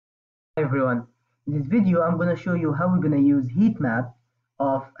Hi everyone, in this video I'm going to show you how we're going to use Heatmap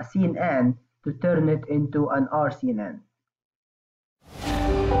of a CNN to turn it into an RCNN.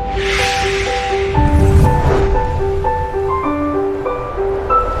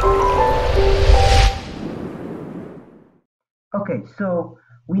 Okay, so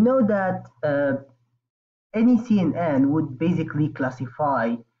we know that any CNN would basically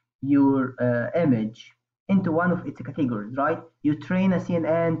classify your image into one of its categories, right? You train a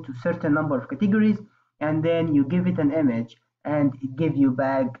CNN to certain number of categories, and then you give it an image, and it gives you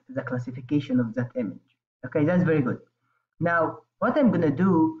back the classification of that image. Okay, that's very good. Now, what I'm gonna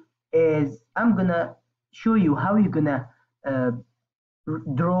do is I'm gonna show you how you're gonna uh,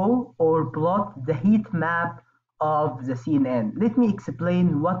 draw or plot the heat map of the CNN. Let me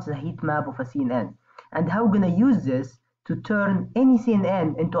explain what's the heat map of a CNN and how we're going to use this to turn any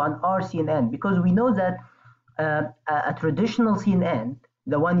CNN into an RCNN, because we know that a traditional CNN,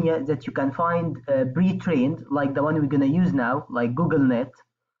 the one that you can find pre-trained, like the one we're going to use now, like GoogleNet,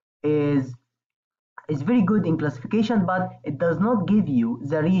 is very good in classification, but it does not give you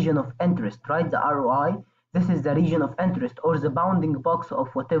the region of interest, right? The ROI. This is the region of interest or the bounding box of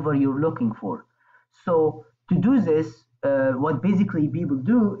whatever you're looking for. So to do this, what basically people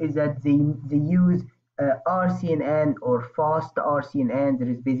do is that they use RCNN or fast RCNN.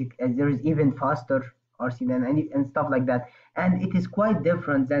 There is even faster RCNN and stuff like that, and it is quite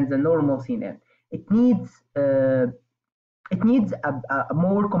different than the normal CNN. It needs uh, it needs a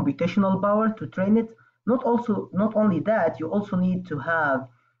more computational power to train it. Not only that, you also need to have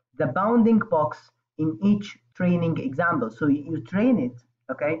the bounding box in each training example. So you train it,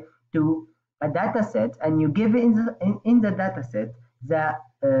 okay, to a data set, and you give it in the data set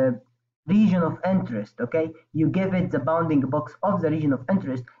the region of interest, okay. You give it the bounding box of the region of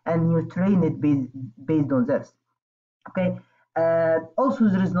interest, and you train it based on this. Okay. Also,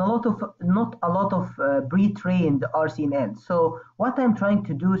 there is not a lot of pre-trained RCNN. So what I'm trying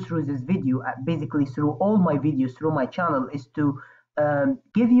to do through this video, basically through all my videos through my channel, is to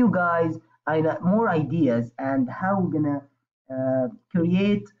give you guys more ideas and how we're gonna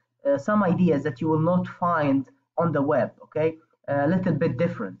create some ideas that you will not find on the web. Okay, a little bit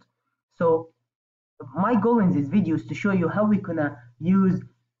different. So my goal in this video is to show you how we're gonna use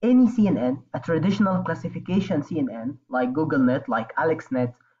any CNN, a traditional classification CNN like GoogleNet, like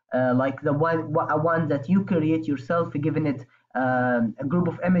AlexNet, like the one that you create yourself, giving it a group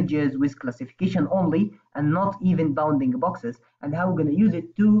of images with classification only and not even bounding boxes, and how we're going to use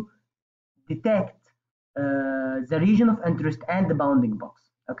it to detect the region of interest and the bounding box.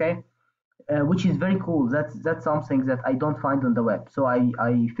 Okay, which is very cool. That's something that I don't find on the web. So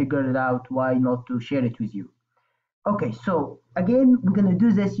I figured out why not to share it with you. Okay, so again, we're going to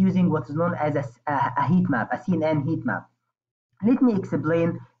do this using what is known as a heat map, a CNN heat map. Let me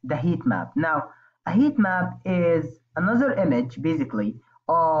explain the heat map. Now, a heat map is another image, basically,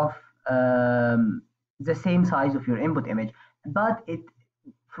 of the same size of your input image, but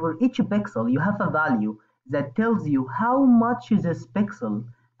for each pixel, you have a value that tells you how much this pixel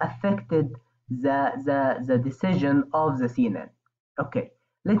affected the decision of the CNN. Okay,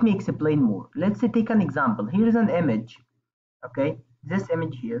 let me explain more. Let's take an example. Here's an image. Okay, this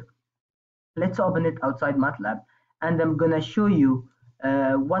image here. Let's open it outside MATLAB, and I'm gonna show you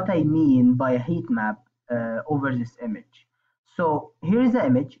what I mean by a heat map over this image. So here is the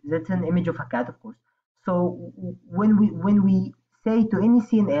image. That's an image of a cat, of course. So when we say to any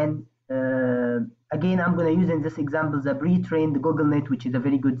CNN, again, I'm gonna use in this example the pre-trained GoogleNet, which is a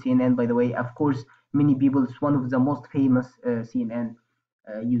very good CNN, by the way. Of course, many people, it's one of the most famous CNN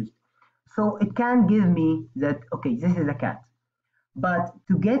used. So it can give me that, okay, this is a cat. But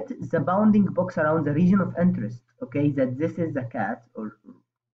to get the bounding box around the region of interest, okay, that this is the cat, or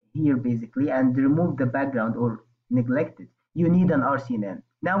here basically, and remove the background or neglect it, you need an RCNN.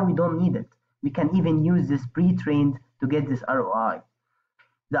 Now we don't need it. We can even use this pre-trained to get this ROI.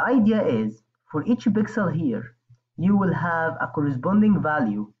 The idea is, for each pixel here, you will have a corresponding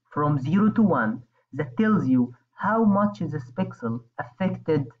value from 0 to 1 that tells you how much this pixel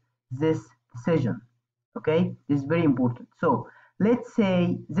affected this decision. Okay, this is very important. So let's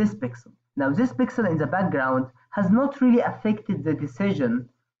say this pixel. Now this pixel in the background has not really affected the decision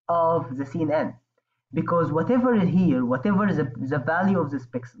of the CNN, because whatever is here, whatever the value of this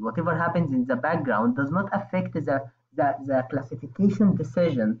pixel, whatever happens in the background does not affect the classification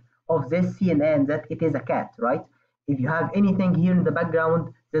decision of this CNN that it is a cat, right? If you have anything here in the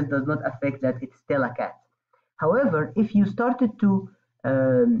background, this does not affect that it's still a cat. However, if you started to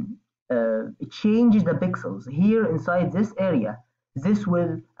change the pixels here inside this area, this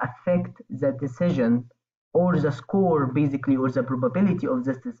will affect the decision or the score basically, or the probability of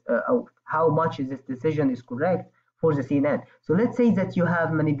this of how much this decision is correct for the CNN. So let's say that you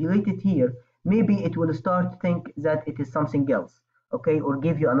have manipulated here, maybe it will start to think that it is something else, okay, or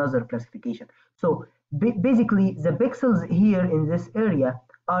give you another classification. So basically the pixels here in this area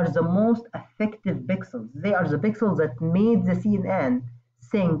are the most effective pixels. They are the pixels that made the CNN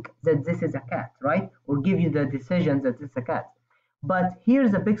think that this is a cat, right, or give you the decision that it's a cat. But here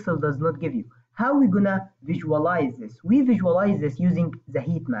the pixel does not give you. How are we gonna visualize this? We visualize this using the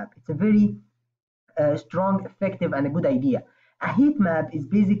heat map. It's a very strong, effective, and a good idea. A heat map is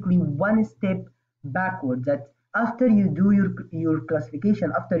basically one step backward, that after you do your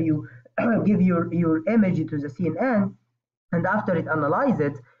classification, after you give your image to the CNN, and after it analyze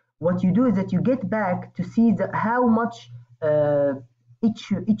it, what you do is that you get back to see how much each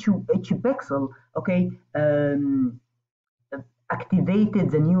pixel, okay,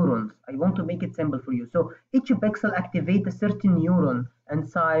 activated the neurons. I want to make it simple for you. So each pixel activates a certain neuron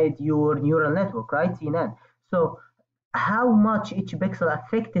inside your neural network, right, CNN. So how much each pixel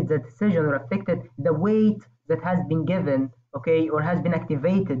affected the decision or affected the weight that has been given, okay, or has been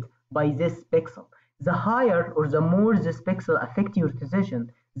activated by this pixel. The higher or the more this pixel affect your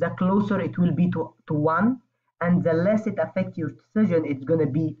decision, the closer it will be to 1, and the less it affects your decision, it's going to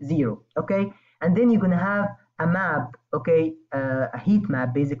be 0, okay? And then you're going to have a map, okay, a heat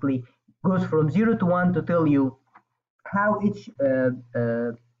map basically goes from 0 to 1 to tell you how each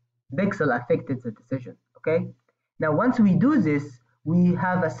pixel affected the decision, okay? Now, once we do this, we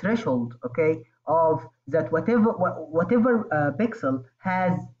have a threshold, okay, of that whatever pixel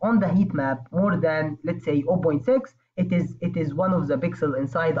has on the heat map more than, let's say, 0.6, it is one of the pixel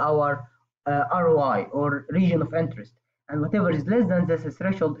inside our ROI or region of interest, and whatever is less than this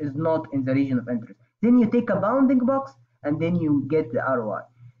threshold is not in the region of interest. Then you take a bounding box, and then you get the ROI.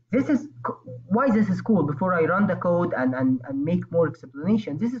 This is why this is cool. Before I run the code and make more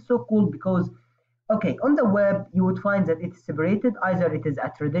explanation, this is so cool because, okay, on the web, you would find that it's separated. Either it is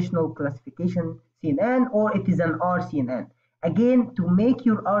a traditional classification CNN or it is an RCNN. Again, to make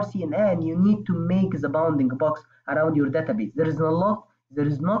your RCNN, you need to make the bounding box around your database. There is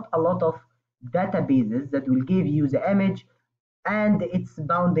not a lot of databases that will give you the image and its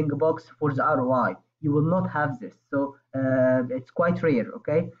bounding box for the ROI. You will not have this. So it's quite rare,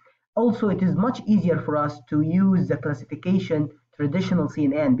 okay? Also, it is much easier for us to use the classification traditional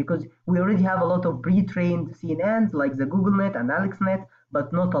CNN because we already have a lot of pre-trained CNNs like the GoogleNet and AlexNet,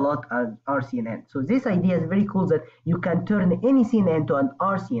 but not a lot as RCNN. So this idea is very cool that you can turn any CNN to an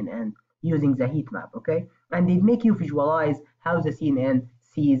RCNN using the heat map, okay? And it make you visualize how the CNN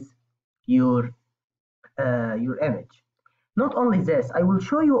sees your image. Not only this, I will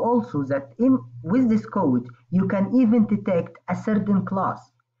show you also that with this code, you can even detect a certain class.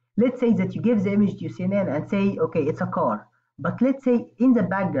 Let's say that you give the image to CNN and say, okay, it's a car. But let's say in the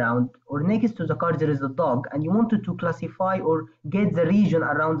background or next to the car there is a dog, and you wanted to classify or get the region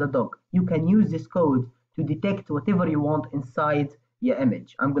around the dog. You can use this code to detect whatever you want inside your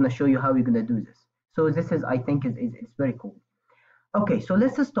image. I'm going to show you how you're going to do this. So this is, I think, is very cool. Okay, so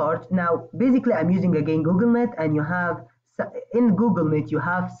let's start. Now, basically, I'm using again GoogleNet, and you have in GoogleNet you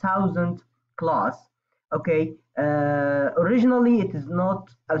have 1,000 class. Okay, originally it is not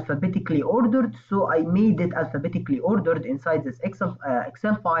alphabetically ordered, so I made it alphabetically ordered inside this Excel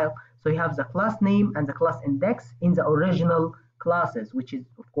file. So you have the class name and the class index in the original classes, which is,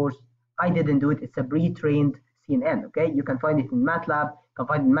 of course, I didn't do it. It's a pre-trained CNN. Okay, you can find it in MATLAB, you can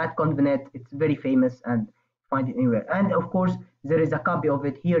find it in MatConvNet. It's very famous and find it anywhere. And of course, there is a copy of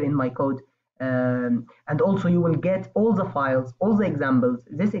it here in my code. And also you will get all the files, all the examples,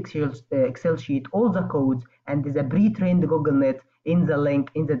 this Excel sheet, all the codes, and there's a pre-trained GoogleNet in the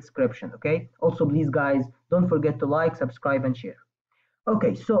link in the description, okay? Also, please guys, don't forget to like, subscribe, and share.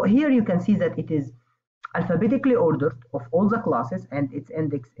 Okay, so here you can see that it is alphabetically ordered of all the classes, and it's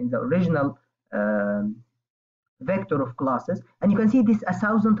indexed in the original vector of classes. And you can see this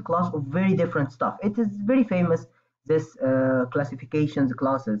 1,000 class of very different stuff. It is very famous, this classifications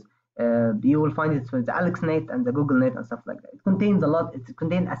classes. You will find it with the AlexNet and the GoogleNet and stuff like that. It contains a lot. It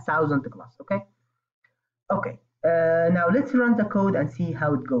contains 1,000 class. Okay. Okay. Now let's run the code and see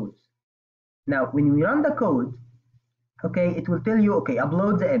how it goes. Now, when we run the code, okay, it will tell you, okay,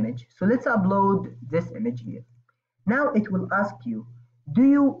 upload the image. So let's upload this image here. Now it will ask you, do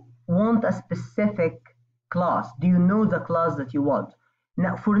you want a specific class? Do you know the class that you want?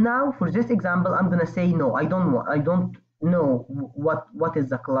 Now, for this example, I'm gonna say no. I don't know what is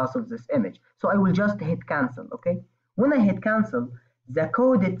the class of this image. So I will just hit cancel, okay? When I hit cancel, the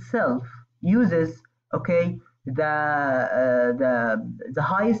code itself uses, okay, the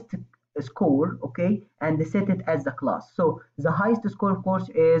highest score, okay, and set it as the class. So the highest score, of course,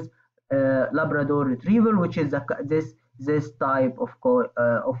 is Labrador Retriever, which is this type of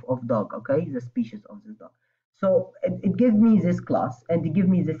dog, okay, the species of this dog. So it gives me this class, and it gives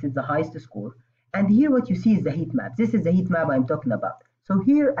me this is the highest score. And here what you see is the heat map. This is the heat map I'm talking about. So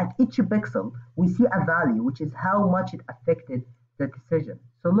here at each pixel, we see a value, which is how much it affected the decision.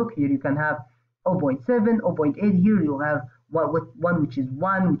 So look here, you can have 0.7, 0.8. Here you have one which is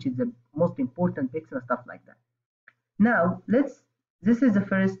 1, which is the most important pixel, and stuff like that. Now, this is the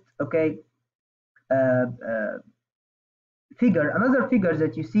first, okay, figure. Another figure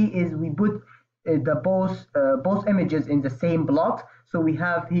that you see is we put both images in the same plot. So we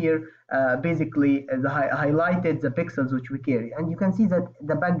have here basically highlighted the pixels which we carry, and you can see that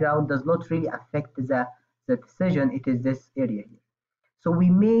the background does not really affect the decision. It is this area here. So we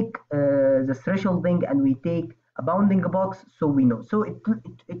make the thresholding, and we take a bounding box, so we know. So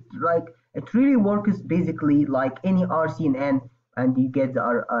it really works basically like any RCNN, and you get the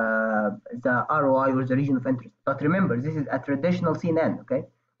ROI, or the region of interest. But remember, this is a traditional CNN, okay?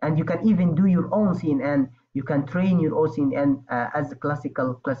 And you can even do your own CNN. You can train your own CNN as a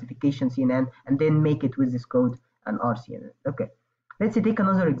classical classification CNN, and then make it with this code and RCNN. Okay, let's take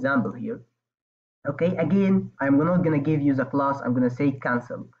another example here. Okay, again, I'm not going to give you the class. I'm going to say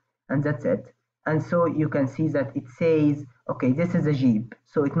cancel, and that's it. And so you can see that it says, okay, this is a Jeep.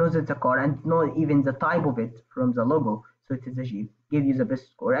 So it knows it's a car, and not even the type of it from the logo. So it is a Jeep. Give you the best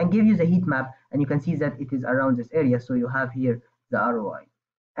score, and give you the heat map, and you can see that it is around this area. So you have here the ROI,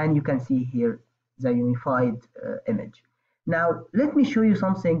 and you can see here the unified image. Now, let me show you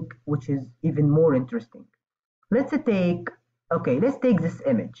something which is even more interesting. Let's take this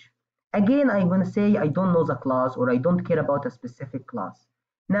image. Again, I'm going to say I don't know the class, or I don't care about a specific class.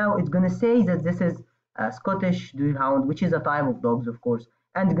 Now it's going to say that this is a Scottish Deerhound, which is a type of dogs, of course,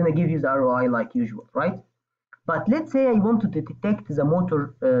 and it's going to give you the ROI like usual, right? But let's say I wanted to detect the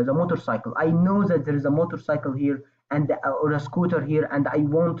motorcycle. I know that there is a motorcycle here, and or a scooter here, and I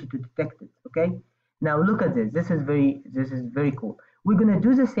want to detect it. Okay. Now look at this. This is very cool. We're going to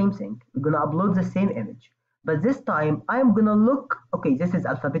do the same thing. We're going to upload the same image. But this time I'm going to look, okay, this is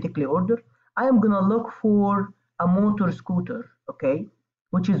alphabetically ordered. I am going to look for a motor scooter, okay,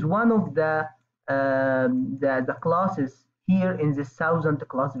 which is one of the classes here in the 1000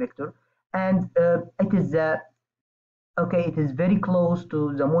 class vector. And it is it is very close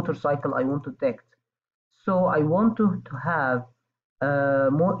to the motorcycle I want to detect. So I want to have a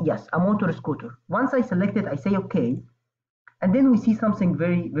motor scooter. Once I select it, I say okay. And then we see something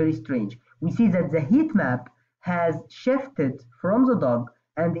very strange. We see that the heat map has shifted from the dog,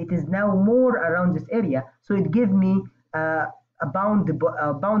 and it is now more around this area. So it gives me a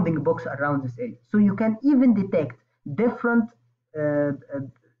bounding box around this area. So you can even detect different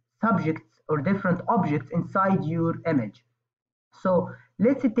subjects or different objects inside your image. So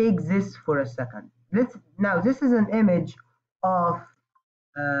let's take this for a second. Now this is an image of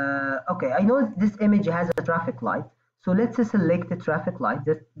okay, I know this image has a traffic light. So let's select the traffic light.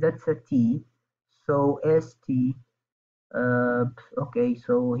 That's a T. So ST. Okay,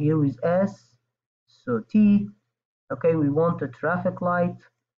 so here is S. So T. Okay, we want a traffic light.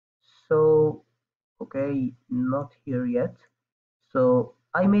 So okay, not here yet. So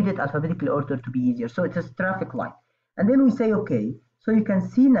I made it alphabetically ordered to be easier. So it is traffic light. And then we say okay. So you can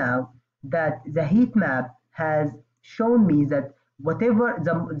see now that the heat map has shown me that whatever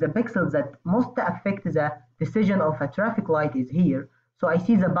the pixels that most affect the decision of a traffic light is here. So I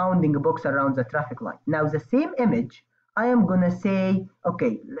see the bounding box around the traffic light. Now the same image, I am gonna say,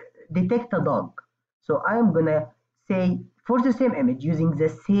 okay, detect a dog. So I am gonna say for the same image using the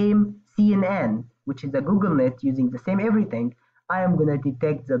same CNN, which is the GoogleNet, using the same everything, I am gonna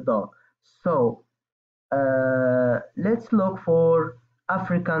detect the dog. So let's look for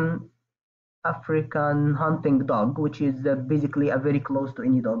African hunting dog, which is basically a very close to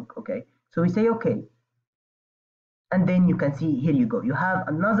any dog. Okay, so we say okay, and then you can see here you go. You have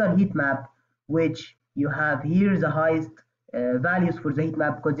another heat map, which you have here the highest values for the heat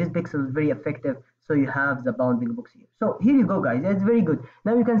map, because this pixel is very effective. So you have the bounding box here. So here you go, guys. That's very good.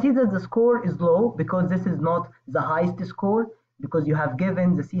 Now you can see that the score is low because this is not the highest score, because you have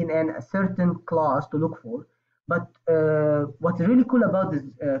given the CNN a certain class to look for. But what's really cool about this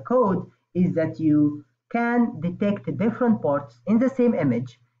code is that you can detect different parts in the same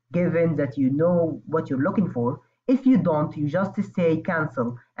image, given that you know what you're looking for. If you don't, you just say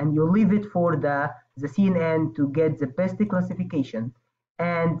cancel, and you leave it for the CNN to get the best classification,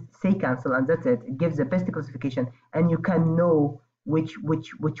 and say cancel, and that's it. It gives the best classification, and you can know which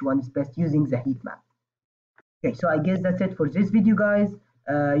one is best using the heat map. Okay, so I guess that's it for this video, guys.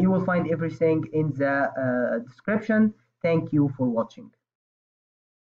 You will find everything in the description. Thank you for watching.